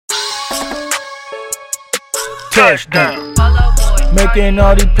touchdown. Making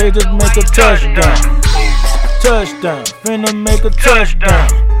all these plays, just make a touchdown. Touchdown, finna make a touchdown.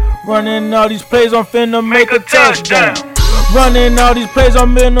 Running all these plays, I'm finna make a touchdown. Running all these plays,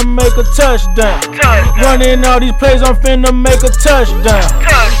 I'm finna make a touchdown. Running all these plays, I'm finna make a touchdown.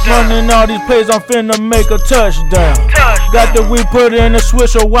 Running all these plays, I'm finna make a touchdown. Got the weed, put in a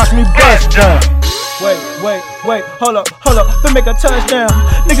Swisha, watch me bust down. Wait, hold up, finna make a touchdown.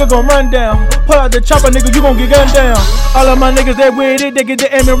 Nigga gon' run down. Pull out the chopper, nigga, you gon' get gunned down. All of my niggas, they with it, they get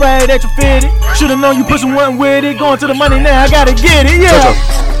the aiming right at your fitted. Should've known you pushing one with it, going to the money now, I gotta get it, yeah.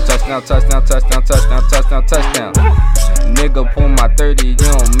 Touchdown, touchdown, touchdown, touchdown, touchdown, touchdown. Nigga pull my 30, you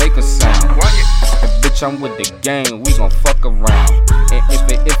don't make a sound. Bitch, I'm with the gang, we gon' fuck around. And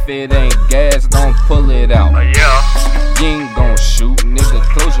if it ain't gas, don't pull it out. You ain't gon' shoot, nigga,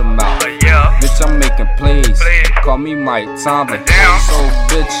 close your mouth. Bitch, I'm making plays, call me Mike Tomlin. So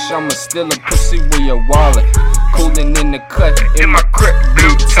bitch, I'ma steal a pussy with your wallet. Coolin' in the cut, in my crib,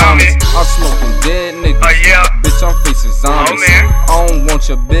 blue Thomas. I'm smoking dead niggas, bitch, I'm facing zombies. I don't want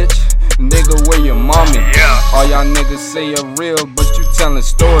your bitch, nigga, where your mommy? All y'all niggas say you're real, but you tellin'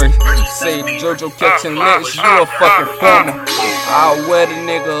 stories. Say JoJo catching licks, you a fucking farmer. I'll wear the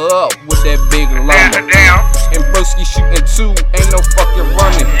nigga up with that big llama. And broski shooting too, ain't no fucking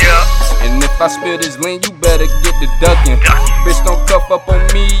running. And if I spill this lean, you better get the ducking. Bitch, don't cuff up on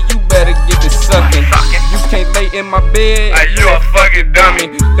me, you better get the sucking. You can't lay in my bed, you a fucking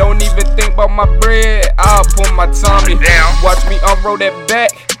dummy. Don't even think about my bread, I'll pull my Tommy. Watch me unroll that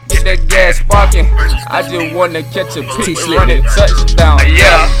back, get that gas sparking. I just wanna catch a pitch, running touchdown.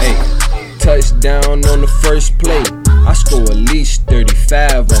 Hey, touchdown on the first play. I score at least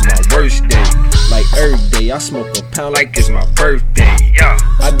 35 on my worst day. Like Earth Day, I smoke a pound like it's my birthday.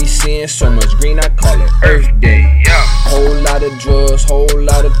 I be seeing so much green, I call it Earth Day. Whole lot of drugs, whole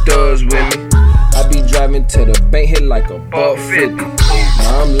lot of thugs with me. I be driving to the bank, hit like a $1.50.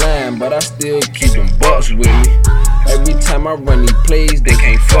 Now I'm lying, but I still keep them bucks with me. Every time I run these plays, they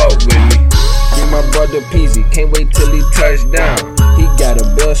can't fuck with me. Be my brother Peasy, can't wait till he touch down. He got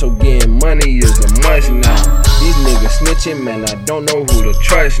a bill, so getting money is a must now. These niggas snitching, man, I don't know who to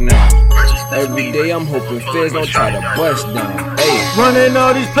trust now. Every day I'm hoping feds don't try to bust down. Hey, running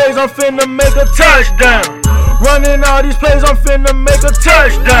all these plays, I'm finna make a touchdown. Running all these plays, I'm finna make a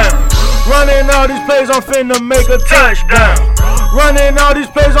touchdown. Running all these plays, I'm finna make a touchdown. Running all these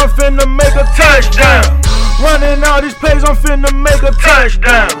plays, I'm finna make a touchdown. Running all these plays, I'm finna make a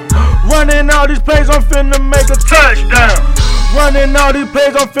touchdown. Running all these plays, I'm finna make a touchdown. Running all these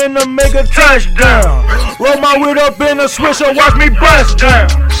plays, I'm finna make a touchdown. Roll my weed up in a Swisha, watch me bust down.